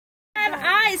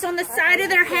eyes on the side of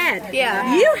their head.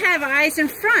 Yeah. You have eyes in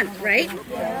front, right?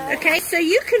 Okay, so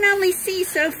you can only see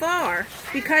so far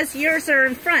because yours are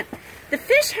in front. The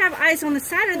fish have eyes on the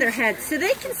side of their head, so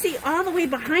they can see all the way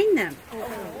behind them.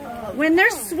 When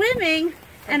they're swimming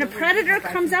and a predator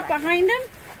comes up behind them,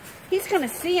 he's going to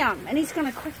see them and he's going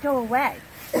to quick go away.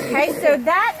 Okay, so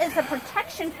that is a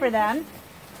protection for them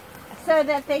so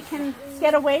that they can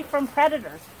get away from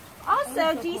predators.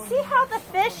 Also, do you see how the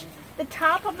fish, the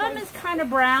top of him is kind of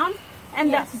brown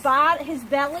and his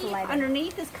belly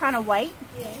underneath is kind of white?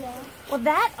 Well,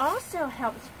 that also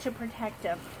helps to protect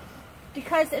him.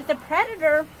 Because if the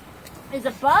predator is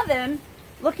above him,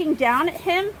 looking down at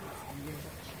him,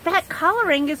 that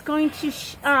coloring is going to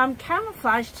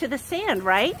camouflage to the sand,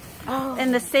 right?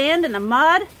 And the sand and the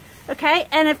mud, okay?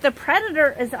 And if the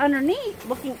predator is underneath,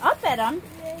 looking up at him,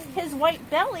 his white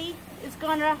belly is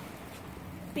going to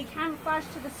be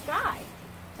camouflaged to the sky,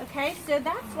 okay? So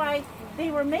that's why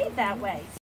they were made that way.